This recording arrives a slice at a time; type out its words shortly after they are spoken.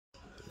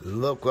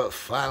Look what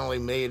finally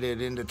made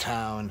it into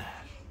town.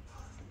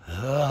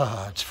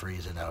 Oh, it's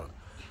freezing out.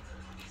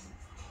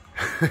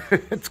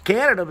 It's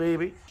Canada,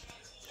 baby.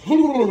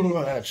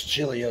 It's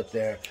chilly out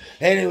there.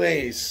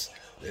 Anyways,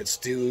 let's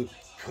do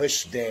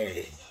push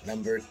day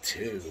number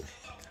 2.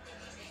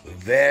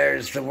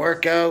 There's the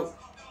workout.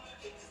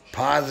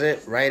 Pause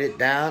it, write it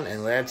down,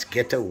 and let's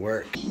get to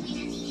work.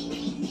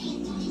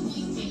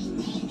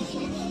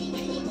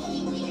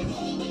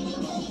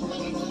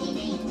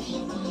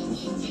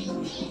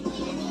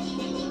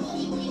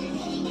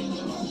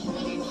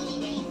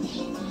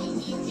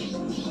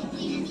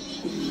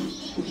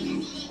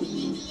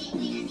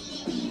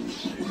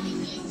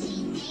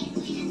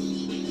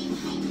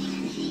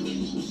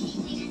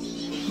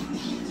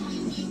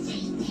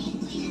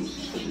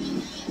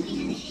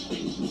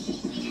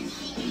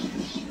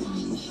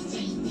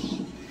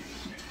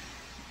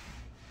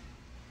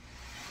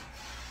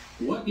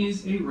 What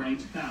is a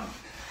ranked ballot?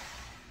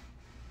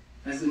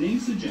 As the name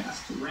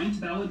suggests,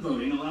 ranked ballot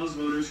voting allows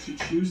voters to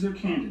choose their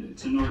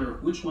candidates in order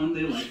of which one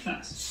they like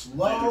best.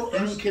 Slow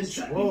and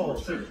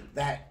controlled.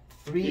 That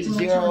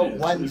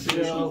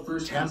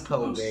 3-0-1-0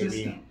 tempo,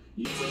 baby.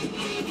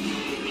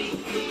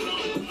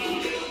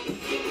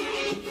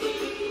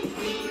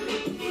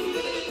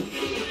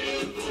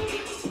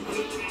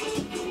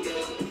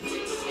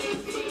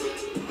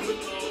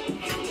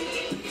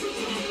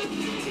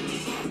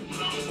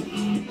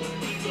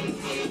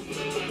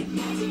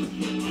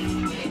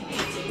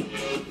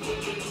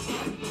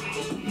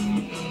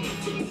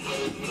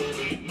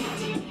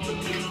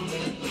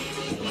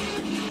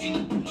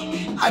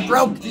 I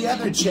broke the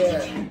other chair.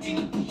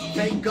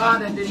 Thank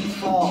God I didn't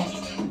fall.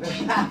 All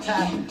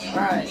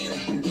right,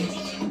 let's do this.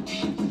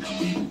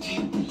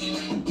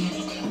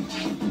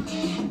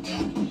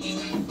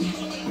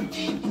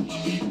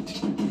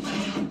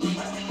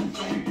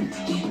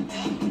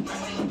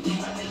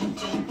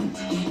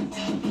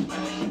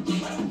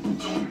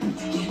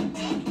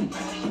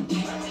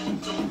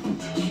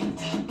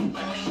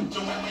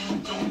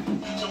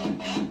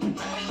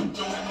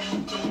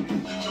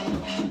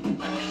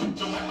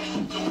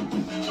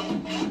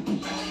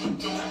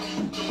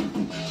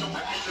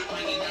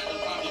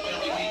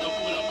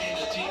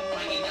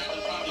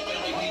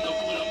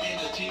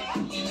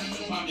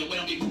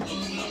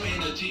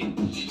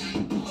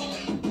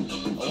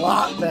 A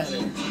lot better.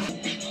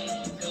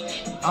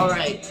 All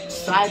right,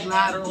 side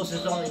laterals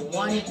is only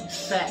 1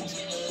 set.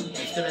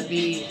 It's gonna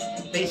be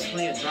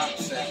basically a drop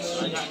set.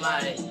 So I got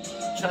my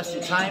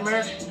trusty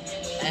timer,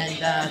 and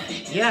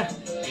yeah,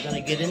 we're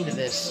gonna get into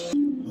this.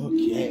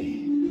 Okay.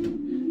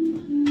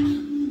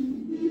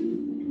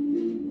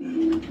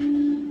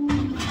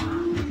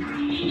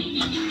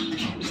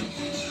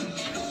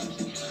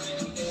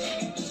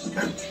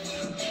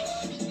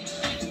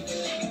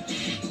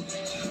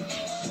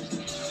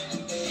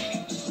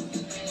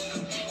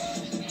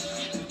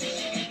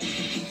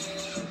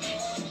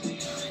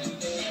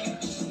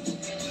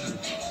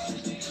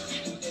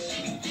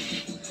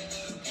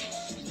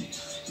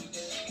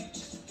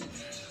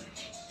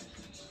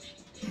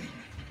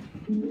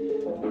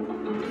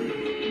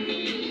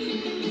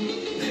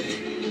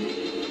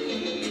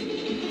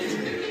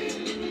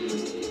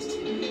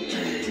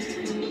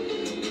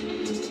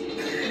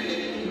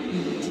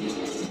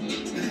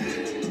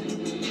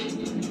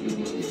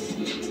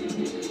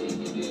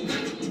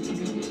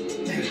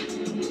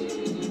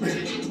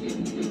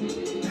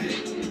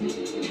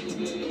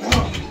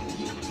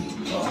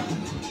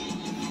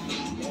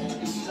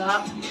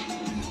 Stop.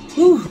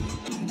 Whew.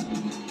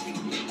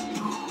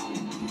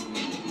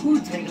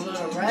 Whew, take a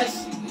little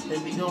rest,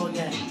 then we go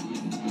again.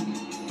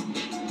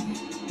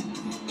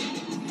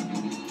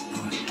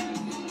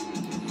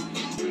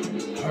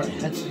 All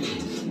right, let's do this.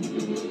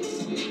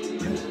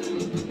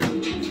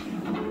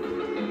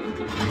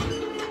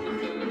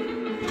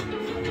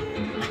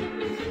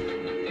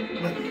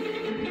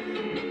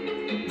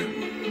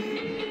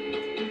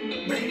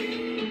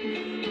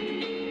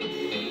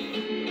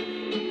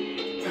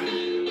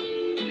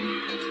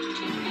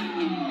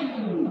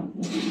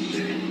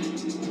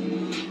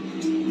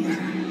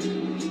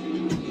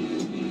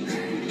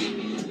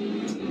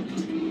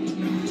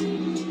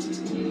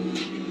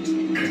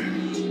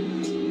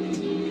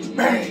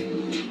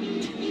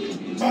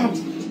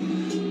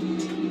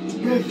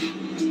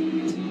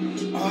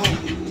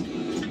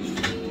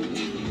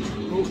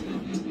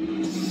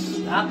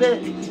 Stop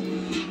it.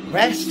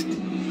 Rest.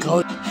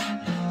 Go.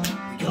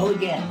 Go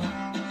again.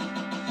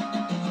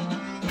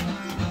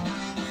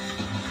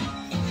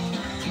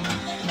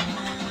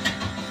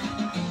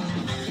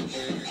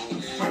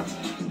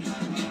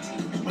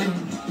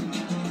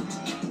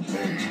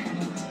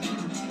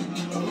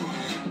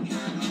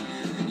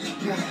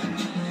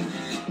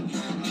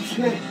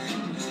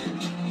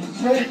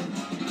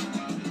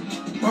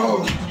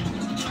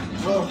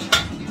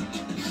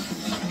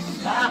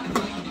 Stop.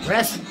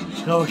 Rest.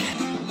 Go again.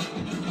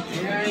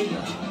 There you go.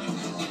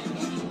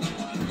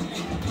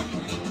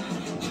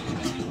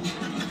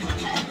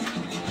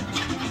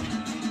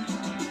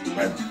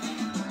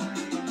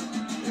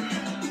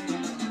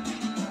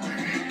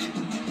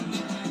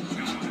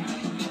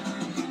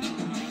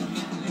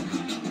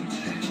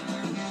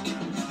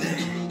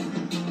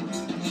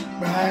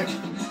 Alright.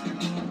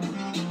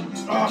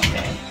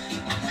 Okay.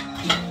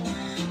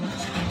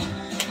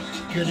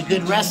 Get a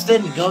good rest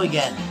in and go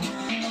again.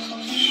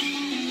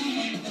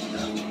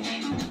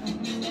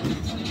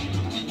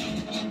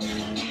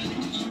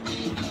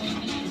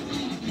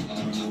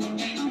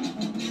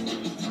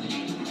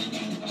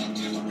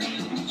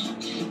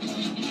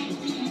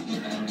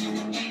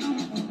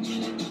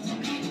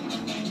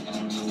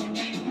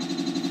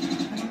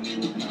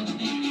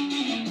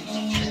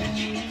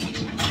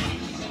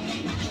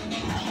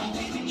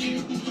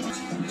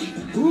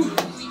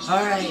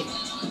 All right,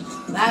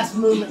 last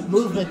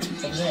movement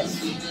of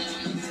this.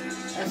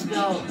 Let's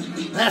go.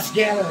 Let's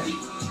get her.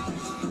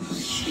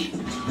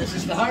 This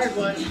is the hard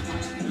one.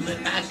 Move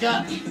it back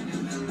up.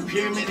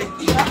 Pyramid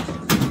it up.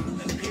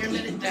 And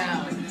pyramid it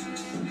down.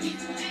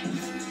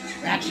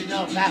 Or actually,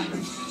 no,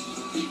 backwards.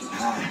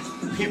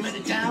 Pyramid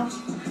it down.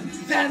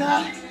 Stand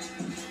up.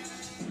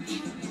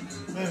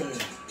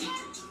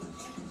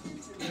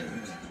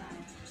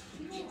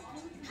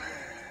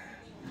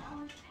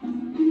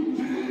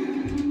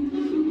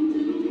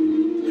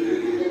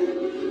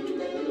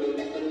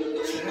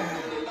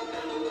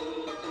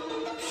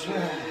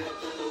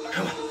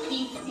 Come on.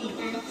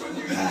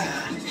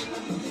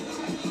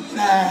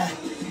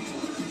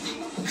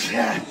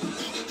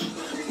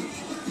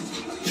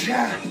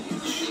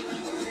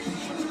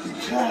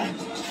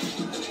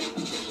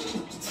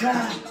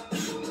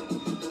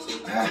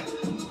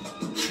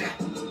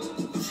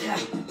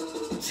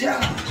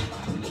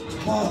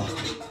 Oh,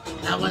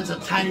 that one's a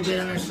tiny bit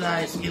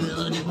undersized. Give it a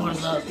little bit more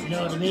love. You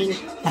know what I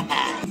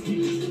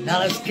mean? Now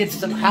let's get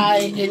some high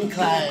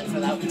incline for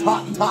that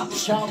top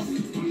shelf.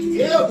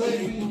 Yeah,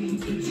 baby.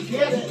 Let's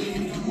get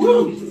it.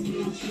 Woo!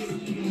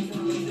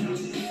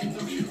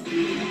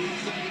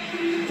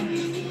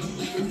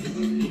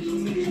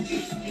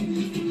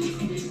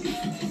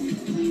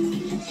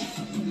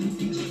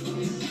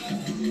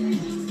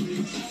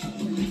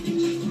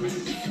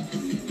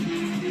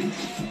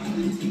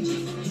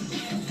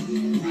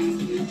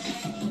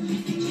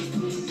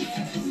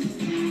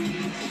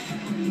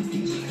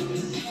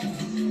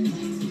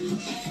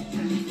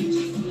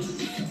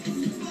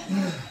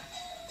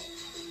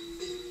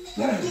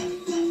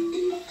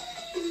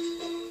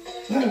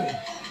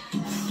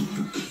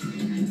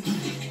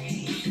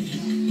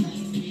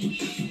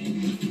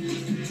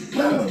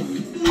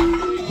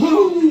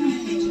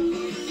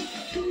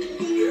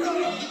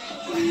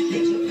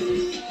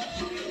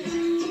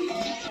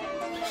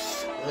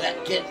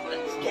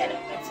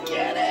 Let's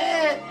get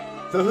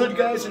it. The Hood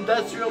Guys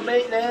Industrial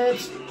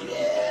Maintenance.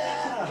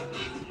 Yeah.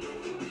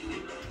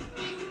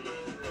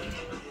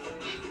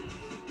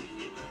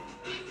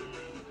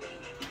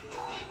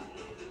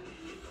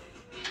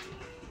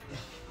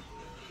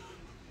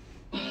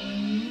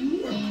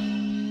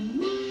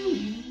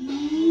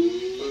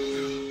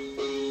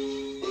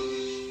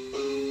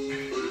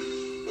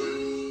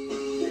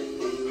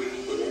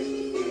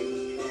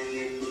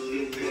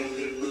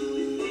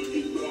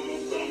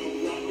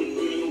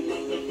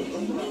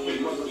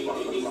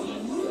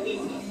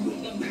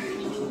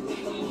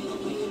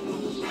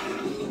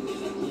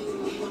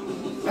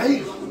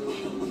 Hey!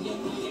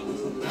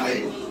 Hey!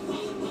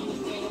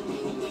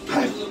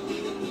 Hey!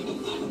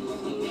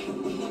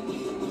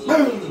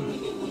 Boom!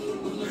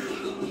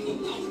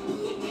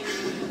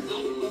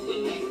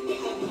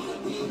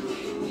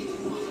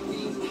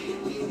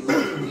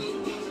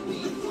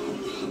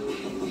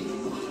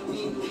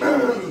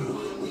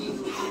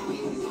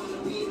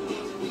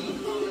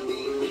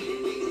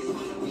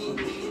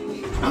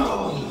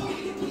 Oh!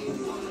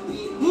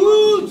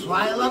 Woo! That's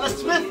why I love a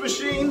Smith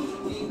machine.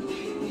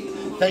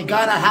 Thank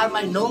God I had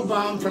my no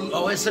bomb from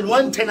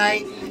OSN1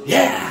 tonight.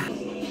 Yeah!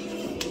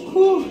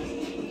 Woo.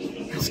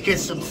 Let's get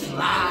some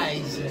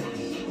flies in.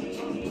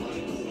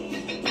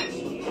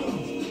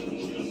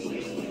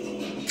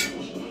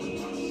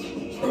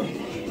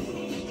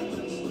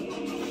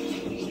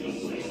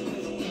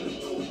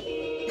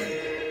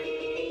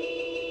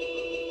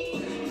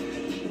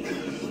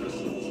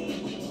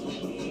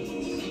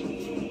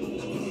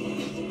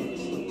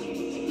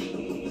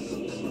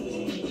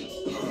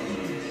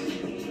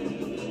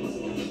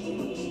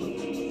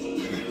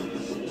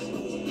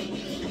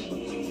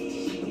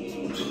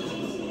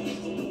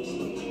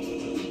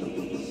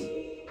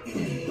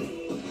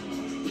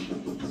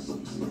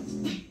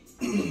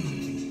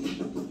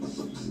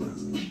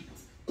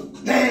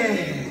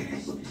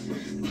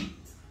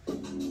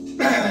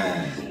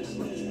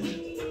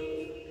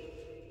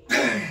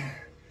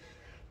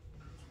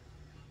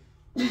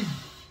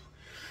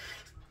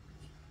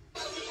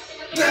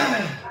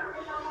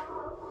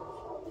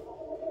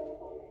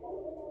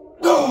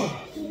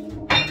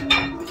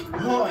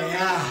 Oh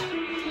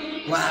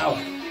yeah, wow.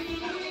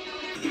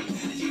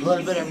 A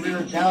little bit of rear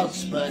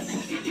delts, but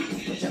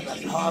look at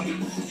the pump.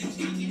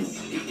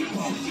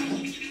 Oh.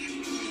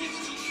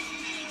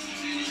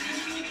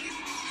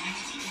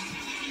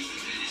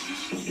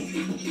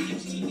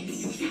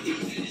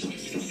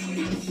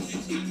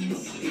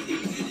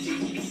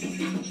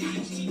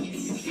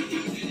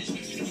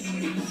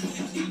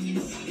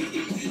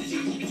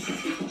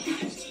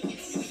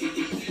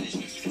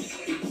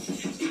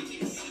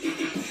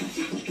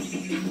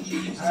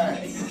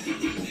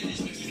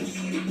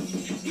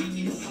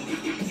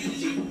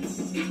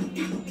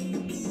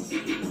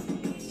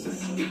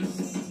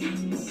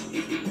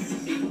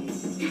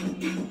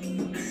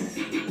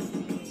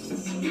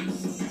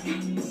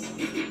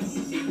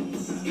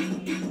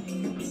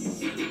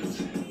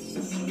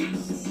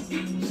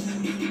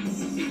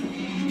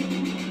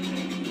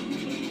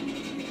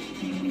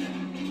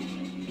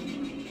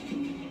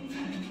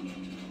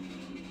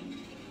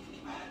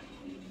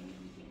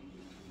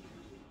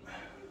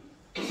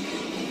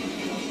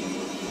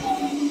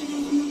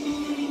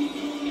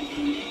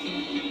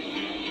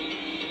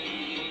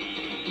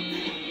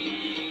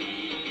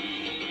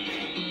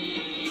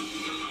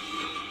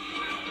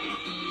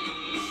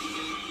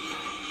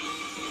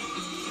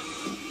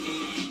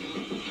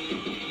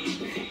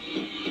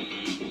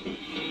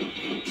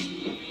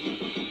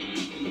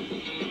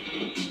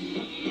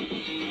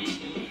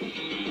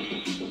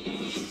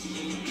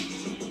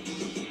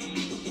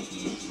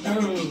 Oh,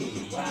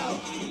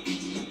 wow.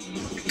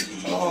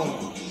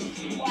 Oh,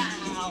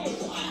 wow.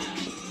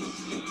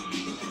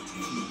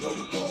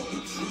 Rope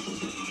balls.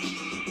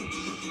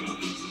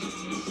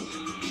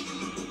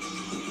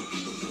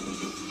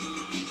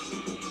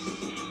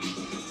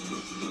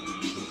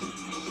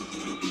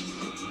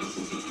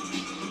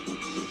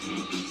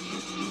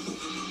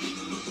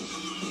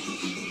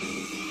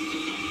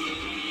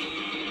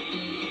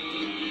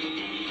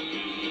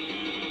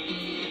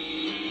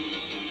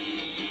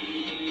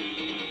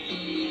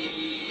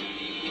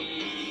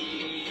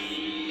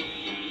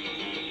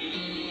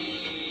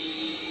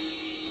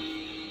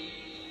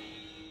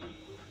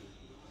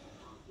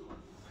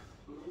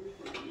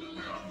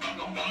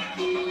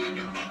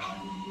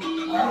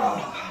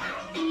 Oh,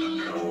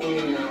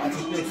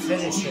 that's a good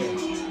finisher.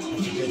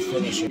 That's a good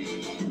finisher.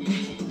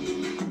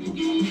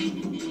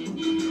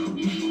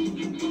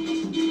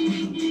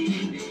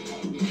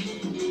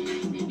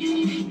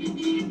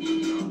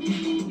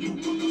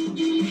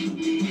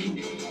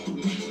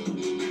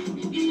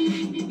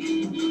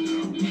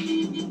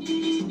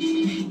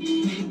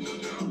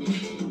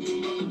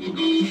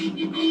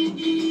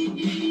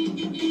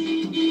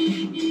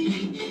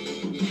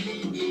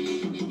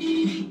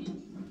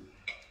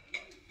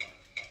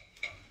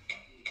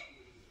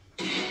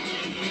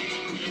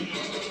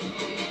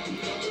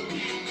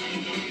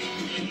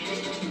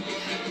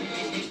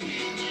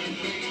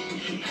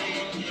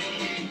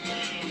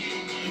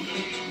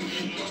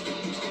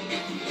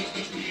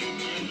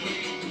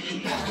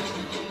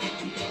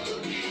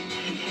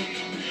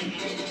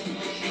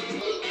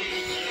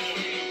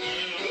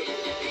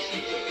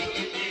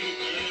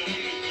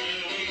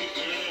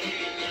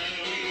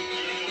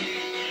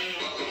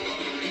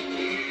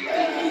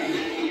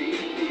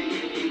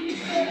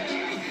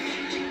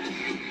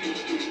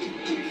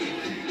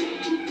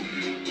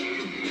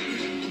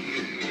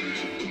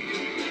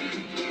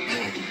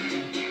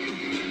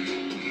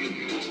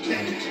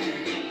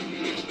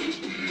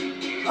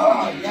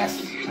 Oh,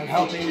 yes, I'm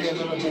helping you a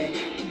little bit.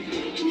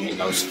 Get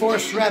those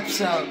forced reps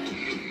out. And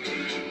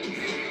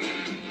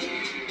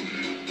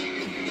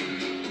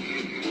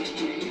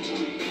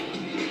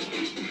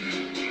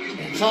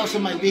it's also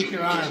my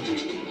weaker arm.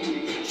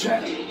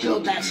 Try to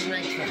build that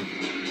strength up.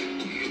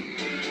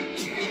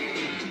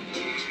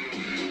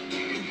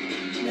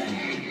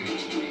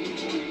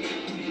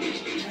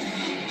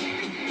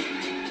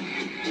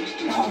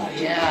 Oh,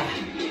 yeah.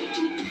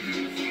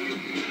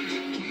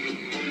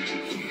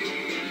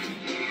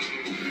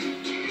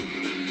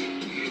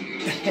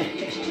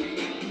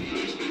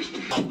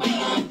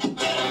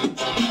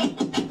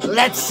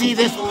 Let's see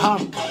this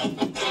pump.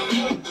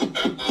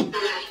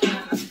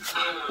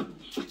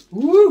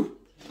 Woo!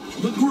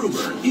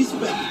 MacGruber is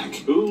back.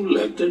 Who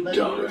let the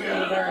dog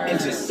out? And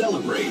to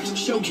celebrate,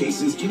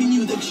 Showcase is giving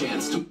you the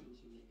chance to...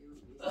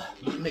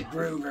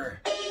 MacGruber.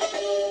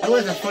 That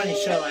was a funny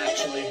show,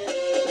 actually.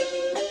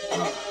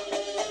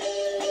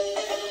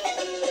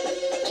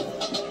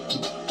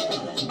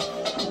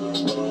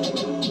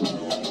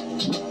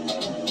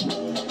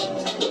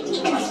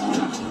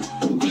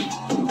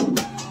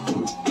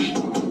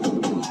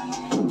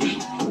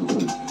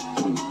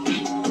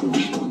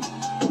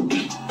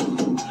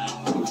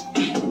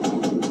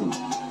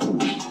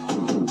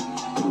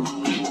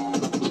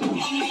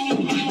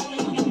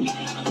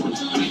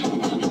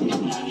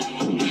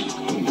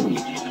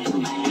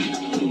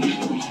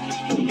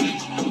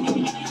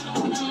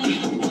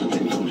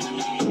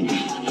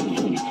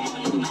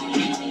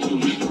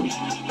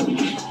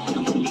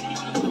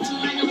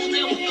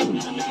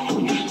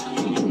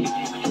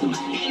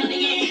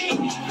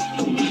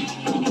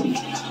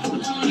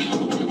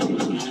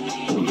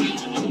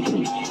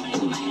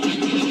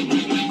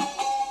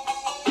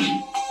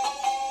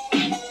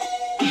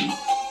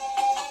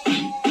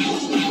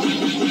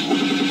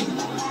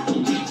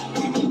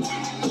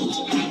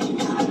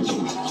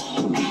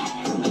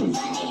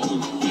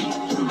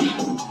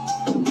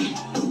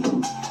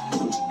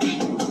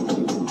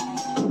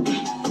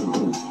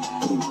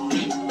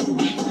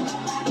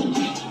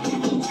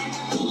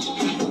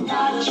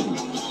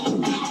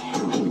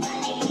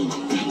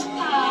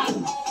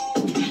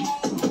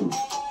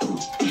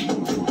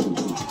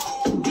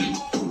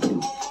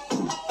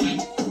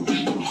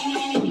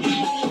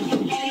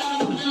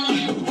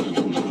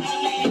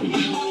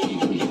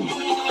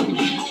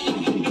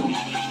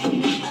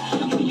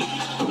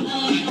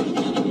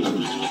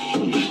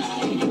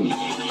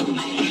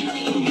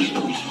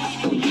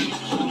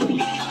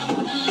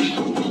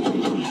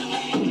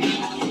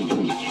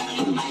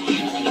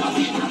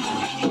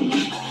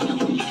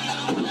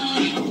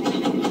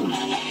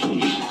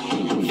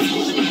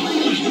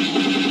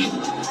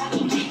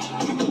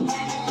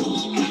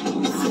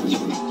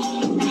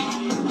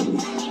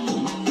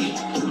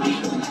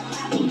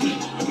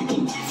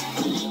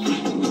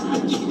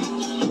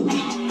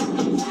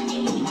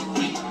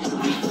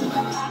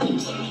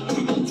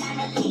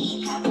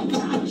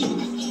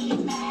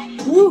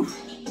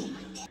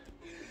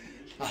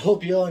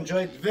 hope you all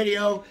enjoyed the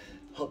video.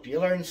 Hope you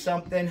learned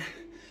something.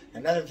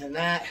 And other than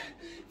that,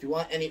 if you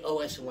want any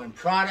OS1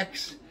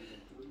 products,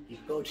 you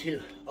can go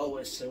to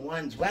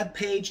OS1's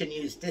webpage and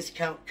use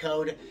discount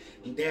code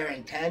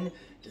Darren10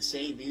 to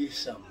save you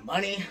some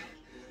money.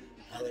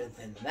 Other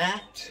than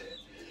that,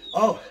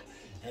 oh,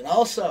 and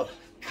also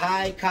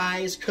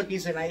Kai's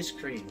Cookies and Ice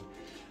Cream.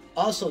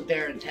 Also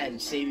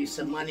Darren10, save you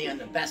some money on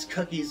the best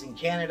cookies in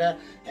Canada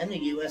and the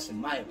US in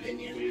my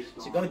opinion.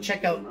 So go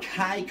check out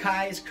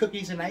Kai's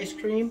Cookies and Ice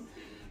Cream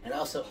and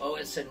also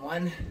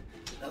OS1.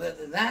 Other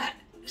than that,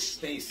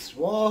 stay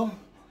swole,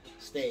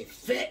 stay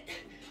fit,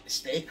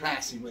 stay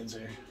classy,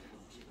 Windsor.